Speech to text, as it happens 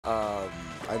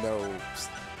I know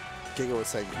Giga was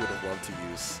saying he would have loved to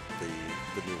use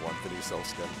the new one, the new Self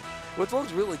skin, which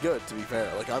looks really good. To be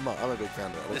fair, like I'm a big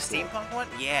fan of it. The steampunk one,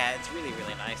 yeah, it's really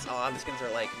nice. A lot of the skins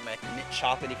are like mint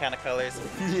chocolatey kind of colors.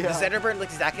 Yeah. The Zenderbird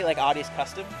looks exactly like Audie's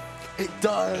custom. It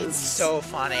does. It's so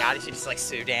funny. Audie should just like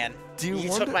sue Dan. You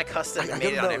took my custom and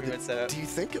made it on everyone's setup. Do you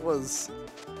think it was?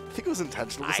 I think it was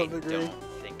intentional to some degree.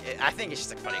 I think it's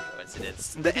just a funny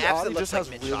coincidence. The Audie just has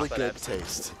like really good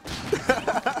taste.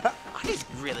 Audie's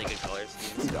really good colors.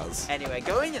 He does. Anyway,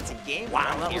 going into game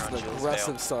one, that was an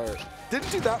aggressive start.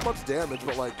 Didn't do that much damage,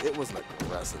 but like it was an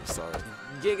aggressive start.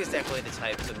 Giga's definitely the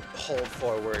type to hold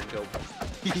forward, go.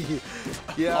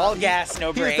 Yeah. All gas,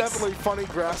 no brakes. He's definitely funny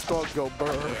grass dog, go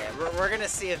burr. Yeah, we're gonna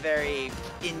see a very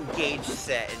engaged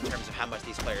set in terms of how much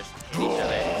these players hit each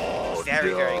other.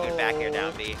 Very good back air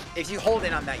down B. If you hold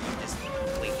in on that, you just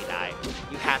completely die.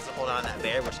 You have to hold on that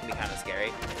bear, which can be kind of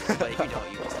scary. But if you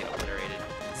don't, you just get obliterated.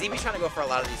 ZeeBee's trying to go for a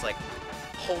lot of these like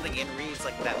holding in reads,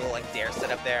 like that little like dare set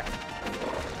up there.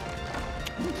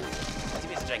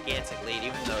 ZeeBee's a gigantic lead,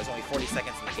 even though there's only 40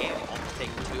 seconds in the game. They almost take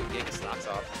 2 Giga stocks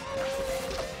off.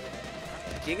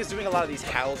 Giga's doing a lot of these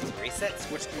howls and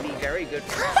resets, which can be very good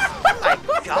for him. Oh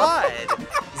my god!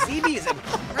 ZeeBee is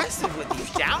aggressive with these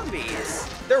down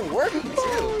Bs. They're working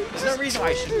too. There's no reason why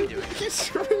I shouldn't be doing it. He's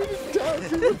trading down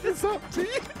B with his up B.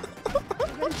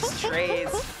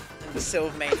 Trades. The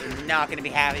Sylvanos are not going to be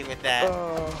happy with that.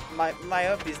 My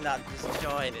up is not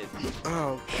disjointed.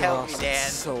 Oh gosh, help me, Dan.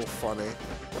 It's so funny.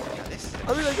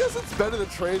 I mean, I guess it's better to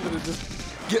trade than to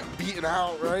just get beaten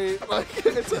out, right? Like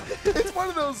it's one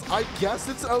of those I guess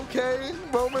it's okay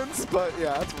moments, but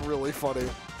yeah, it's really funny.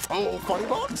 Oh, funny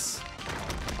box.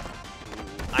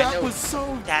 That was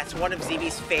so. That's one of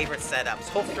ZeeBee's favorite setups.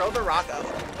 He'll throw the rock up.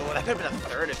 Oh, that could have been a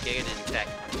third if Giga didn't check.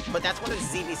 But that's one of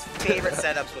ZeeBee's favorite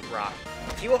setups with rock.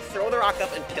 He will throw the rock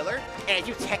up and pillar, and if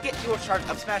you tech it, he will charge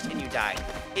up smash and you die.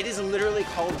 It is literally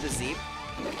called the Zeep.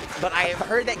 But I have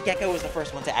heard that Gecko was the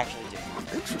first one to actually do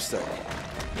it. Interesting.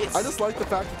 I just like the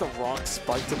fact that the rock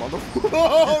spiked him on the.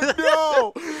 Oh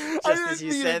no! Just as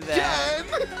you said that.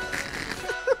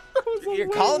 You're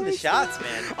calling the shots,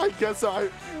 man. I guess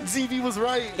ZeeBee was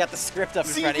right. You got the script up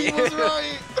in front of you. ZeeBee was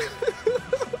right.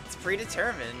 It's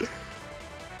predetermined.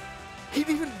 He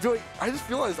didn't even do it. I just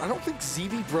realized I don't think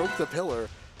ZeeBee broke the pillar.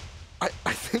 I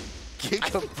think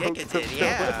Giga broke the pillar.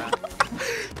 Yeah.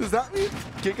 Does that mean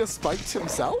Giga spiked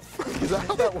himself? Is that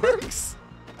how that works?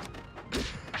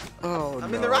 Oh no. I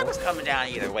mean, the rock was coming down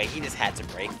either way. He just had to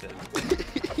break them.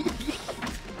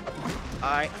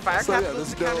 Alright, Fire so Capital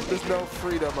yeah, there's no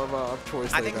freedom of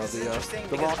choice. I think this is interesting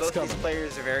because both these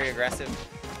players are very aggressive.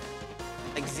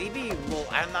 Like ZeeBee, well,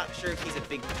 I'm not sure if he's a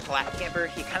big plat camper.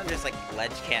 He kind of just like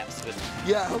ledge camps with.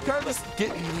 Yeah, he'll kind of just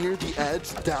get near the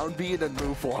edge, down B, and then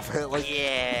move off it. Like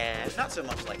yeah, not so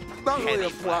much like. Not really a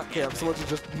flat camp, so much as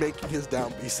just making his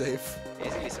down B safe.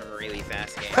 There's gonna be some really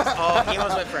fast games. Oh, he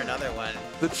almost went for another one.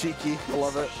 The cheeky, I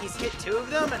love it. He's hit 2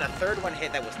 of them, and a third one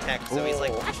hit that was tech. So he's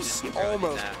like, I should just keep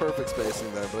almost perfect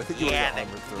spacing there, but I think he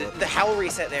the howl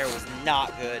reset there was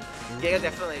not good. Yeah,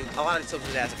 definitely. A lot of times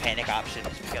do that as a panic option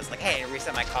because, like, hey,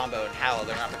 reset my combo and howl,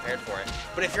 they're not prepared for it.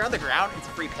 But if you're on the ground, it's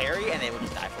a free parry, and they would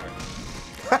just die for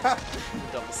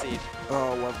it. Double seed.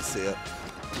 Oh, love to see it.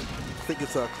 I think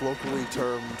it's a colloquially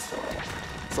termed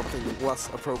something less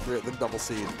appropriate than double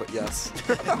seed, but yes.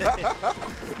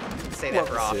 Say that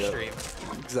for off stream.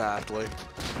 Exactly.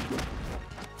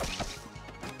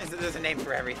 There's a name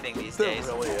for everything these days.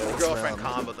 There really is, the girlfriend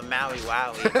combo, the Maui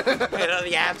Wowie,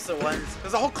 the Absa ones.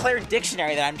 There's a whole Claire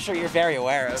dictionary that I'm sure you're very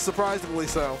aware of. Surprisingly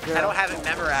so. Yeah. I don't have it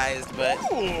memorized, but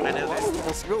I know there's.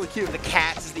 It's really cute. The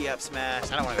cats is the up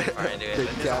smash. I don't want to go far into it,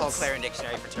 but there's a whole Claire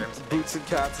dictionary for terms. Boots and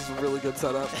cats is a really good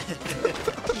setup.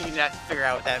 You need to figure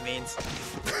out what that means.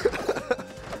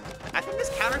 I think this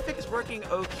counter pick is working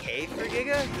okay for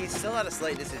Giga. He's still at a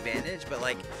slight disadvantage, but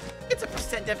like, it's a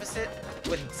 % deficit.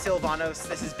 With Sylvanos,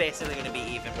 this is basically going to be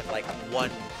even with like one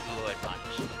good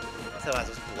punch. So has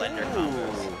those blender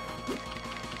combos.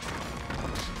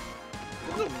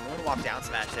 A little moonwalk down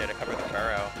smash there to cover the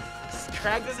burrow.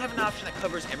 Kragg doesn't have an option that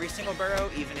covers every single burrow,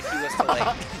 even if he was to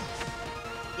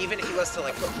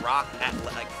like, put rock at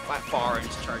like far and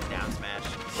just charge down smash.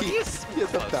 He has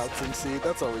a bouncing seed.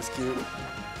 That's always cute.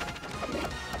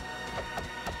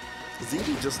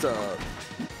 ZeeBee just the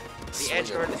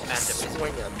edge guard in this matchup is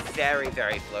very,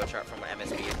 very flowchart from what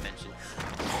MSB has mentioned.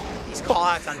 These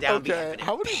callouts on down B have been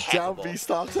how many down B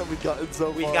stocks have we gotten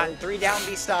so far? We've gotten 3 down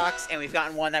B stocks, and we've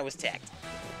gotten 1 that was teched.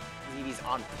 ZeeBee's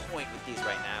on point with these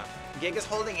right now. Giga's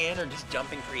holding in or just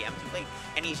jumping preemptively,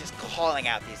 and he's just calling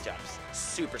out these jumps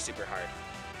super, super hard.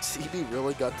 ZeeBee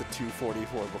really got the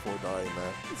 244 before dying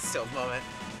there. Still moment.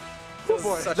 Oh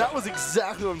boy, that was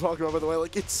exactly what I'm talking about, by the way.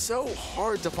 Like, it's so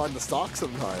hard to find the stock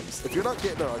sometimes. If you're not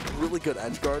getting a like, really good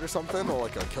edge guard or something, or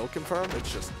like a kill confirm,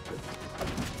 it's just...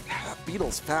 That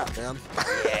Beetle's fat, man.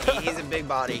 Yeah, he's a big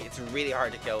body. It's really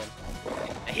hard to kill him.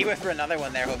 And he went for another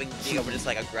one there, hoping Giga would just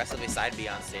like aggressively side B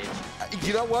on stage.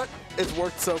 You know what? It's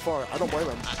worked so far. I don't blame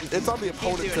him. It's on the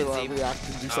opponent to react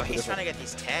and do something he's different. trying to get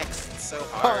these techs. It's so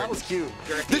hard. Oh, that was cute.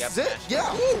 Girthy This is it.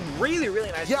 Yeah. Ooh, really,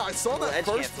 really nice. Yeah, I saw that edge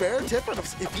first cancel. fair tip, and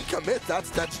if he commits,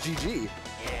 that's GG.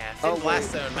 Yeah, Thin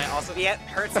Blast Zone might also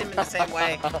hurts him in the same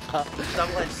way.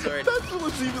 Double-edged sword. That's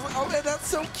what ZeeBee's like, oh man, that's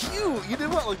so cute. You did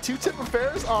what, like 2 tip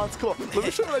affairs? Oh, it's cool. Let me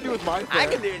show you what I do with my fair. I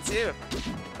can do it too.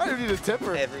 I don't need a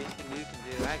tipper. Everything you can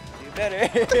do, I can do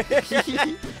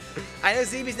better. I know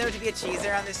ZeeBee's known to be a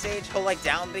cheeser on this stage. He'll like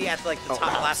down B at like the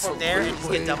top platform there and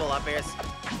just get double up airs.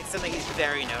 It's something he's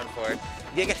very known for.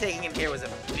 Giga taking him here was a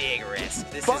big risk.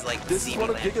 This is like this is one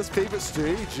of land. Giga's favorite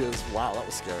stages. Wow, that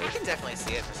was scary. I can definitely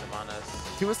see it for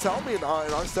Sylvanos. He was telling me in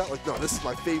our set, like, no, this is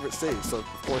my favorite stage. So, of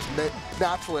course,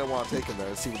 naturally I want to take him there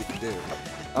and see what he can do.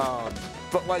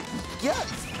 But, like, yeah,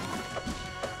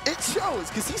 it shows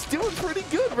because he's doing pretty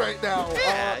good right now.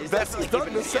 Yeah, he's best he's done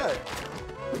in the set.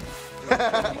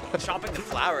 Chomping the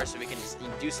flower so we can just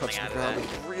do something out of that.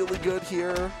 Really good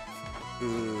here.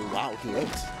 Ooh, wow, he ate.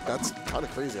 That's kind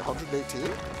of crazy.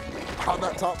 118 on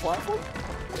that top platform.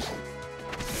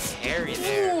 Parry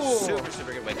there. Ooh. Super,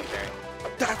 super good wake-up parry.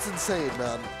 That's insane,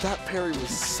 man. That parry was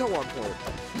so on point.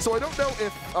 So I don't know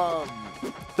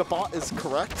if the bot is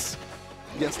correct.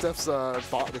 Yes, Steph's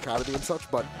bot in Academy and such,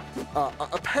 but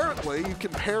apparently you can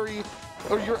parry,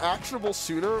 or you're actionable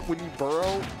sooner when you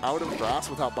burrow out of grass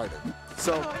without biting.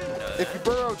 So if you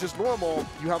burrow just normal,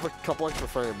 you have a couple extra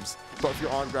frames, but if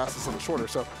you're on grass, it's a little shorter.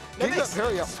 So getting that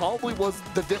parry up probably was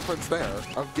the difference there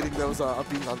of getting those of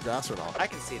being on grass or not. I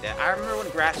can see that. I remember when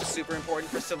grass was super important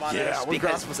for Sylvanos. Yeah, when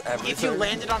grass was everything. If you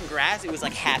landed on grass, it was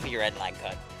like half of your end line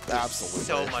cut.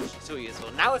 Absolutely. So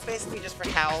useful. Now it's basically just for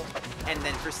Howl, and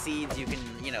then for seeds you can,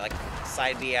 you know, like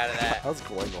side B out of that. That was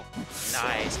Glingle.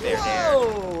 Nice, fair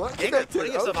Whoa, there. Giga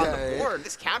putting himself on the board.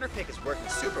 This counter pick is working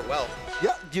super well.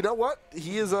 Yeah, you know what?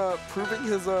 He is proving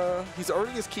his he's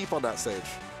earning his keep on that stage.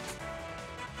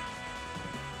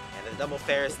 And the double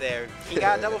fair is there. He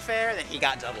got double fair, and then he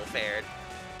got double fared.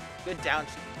 Good down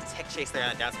tech chase there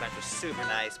on the down smash was super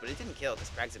nice, but it didn't kill because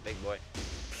Kragg's a big boy.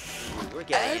 We're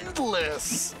getting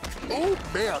endless. Oh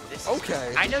man.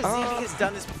 Okay. I know ZeeBee has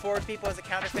done this before with people as a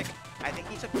counter pick. I think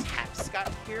he took Tap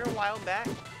Scott here a while back.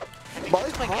 I think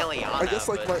he took like Eliana. I guess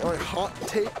like my hot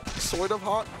take, sort of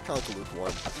hot, kind of like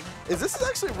lukewarm. This is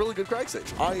actually a really good Kragg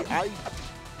stage.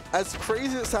 As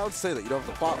crazy as it sounds to say that you don't have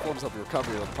the platforms, have the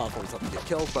recovery, the platforms have to get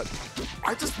killed, but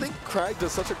I just think Kragg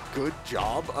does such a good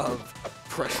job of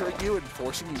pressuring you and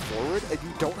forcing you forward, and you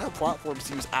don't have platforms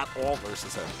to use at all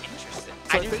versus him. Interesting.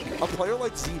 So I think a player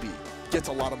like ZeeBee gets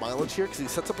a lot of mileage here because he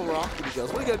sets up a rock and he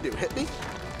goes, what are you going to do, hit me?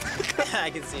 I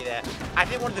can see that. I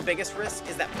think one of the biggest risks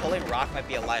is that pulling rock might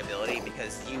be a liability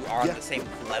because you are on the same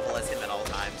level as him at all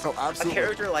times. Oh, absolutely. A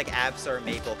character like Abs or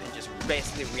Maple can just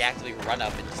basically reactively run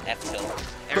up and just F-tilt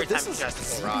every time he tries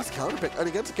to pull rock. ZeeBee's counter pick, and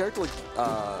against a character like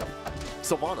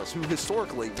Sylvanos, who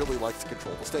historically really likes to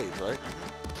control the stage, right?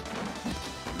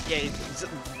 Yeah,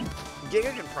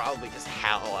 Giga can probably just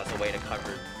howl as a way to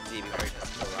cover ZeeBee where he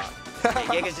tries to pull rock.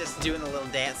 Giga's just doing a little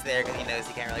dance there because he knows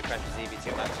he can't really pressure ZeeBee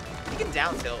too much. He can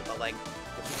down tilt, but like,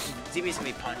 ZeeBee's gonna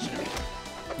be punching him.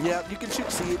 Yeah, you can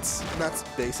shoot seeds, and that's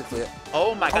basically it.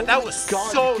 Oh my god, that was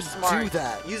so smart. Do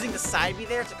that. Using the side B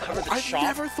there to cover the chomp. I've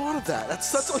never thought of that. That's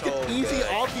such like an easy,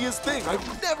 obvious thing.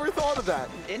 I've never thought of that.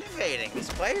 Innovating. These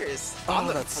players on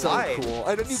the that's fly. So cool.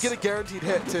 And then you get a guaranteed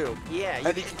hit too. Yeah,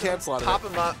 and you can cancel out of it. Pop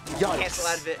them up, cancel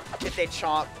out of it. If they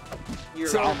chomp, you're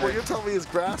so armored. what you're telling me is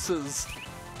grass is...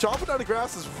 Chomping out of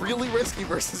grass is really risky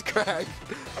versus Kragg.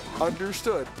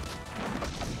 Understood.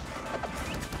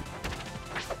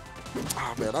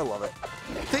 Oh man, I love it.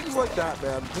 Things like that,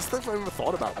 man. Just things I've never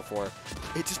thought about before.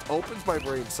 It just opens my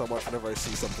brain so much whenever I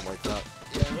see something like that.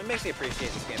 Yeah, it makes me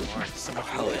appreciate this game more. So much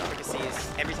more to see is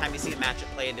every time you see a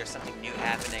matchup played, there's something new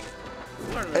happening.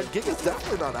 And Giga's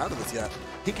definitely not out of this yet.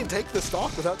 He can take the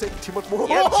stock without taking too much more.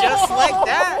 Yeah, just like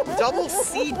that. Double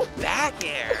C back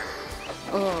air.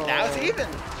 Oh. That was even.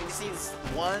 You see this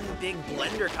one big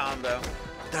blender combo.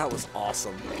 That was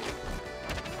awesome.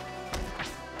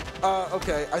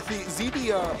 Okay, I think ZeeBee,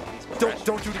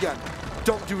 don't do it again.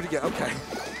 Don't do it again, okay.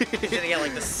 He's gonna get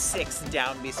like the 6th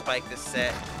down B spike this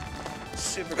set.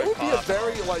 Super good. It would be a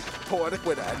very like poetic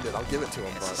way to end it. I'll give it to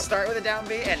him. Yeah, so start with a down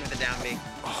B, end with a down B.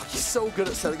 Oh, he's so good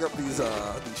at setting up these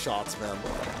shots, man.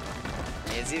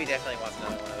 He Yeah, ZeeBee definitely wants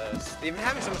another one of those. They've been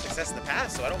having so much success in the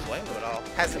past, so I don't blame them at all.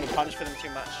 Hasn't been punished for them too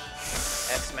much.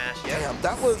 F smash, yeah. Damn,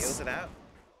 that was... Seals it out.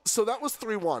 So that was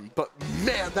 3-1, but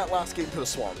man, that last game could have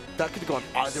swung. That could have gone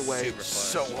either way. Super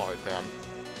So hard, man.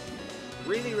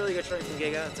 Really, really good showing from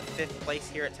Giga. It's a 5th place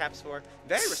here at TAPS 4.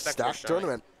 Very respectable Stacked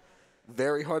tournament.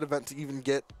 Very hard event to even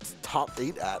get top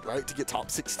 8 at, right? To get top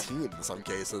 16 in some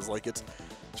cases. Like, it's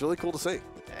really cool to see.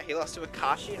 Yeah, he lost to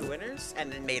Akashi in winners,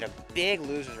 and then made a big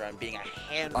losers run, being a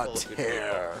handful of good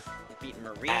tear. people. Beat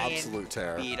Marine. Absolute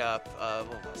tear. Beat up,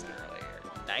 what was it earlier?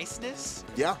 Niceness?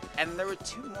 Yeah. And there were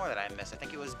 2 more that I missed. I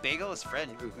think it was Bagel, his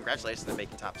friend, who congratulations on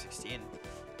making top 16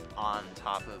 on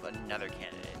top of another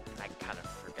candidate. I kind of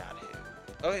forgot who.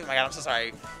 Oh my god, I'm so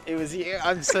sorry. It was you.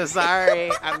 I'm so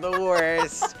sorry. I'm the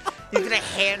worst. There's been a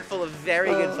handful of very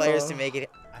good players to make it.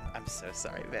 I'm so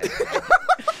sorry, man.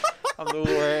 I'm the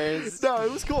worst. No,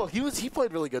 it was cool. He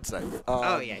played really good tonight.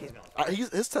 Oh yeah, he's been on fire.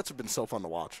 His sets have been so fun to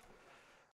watch.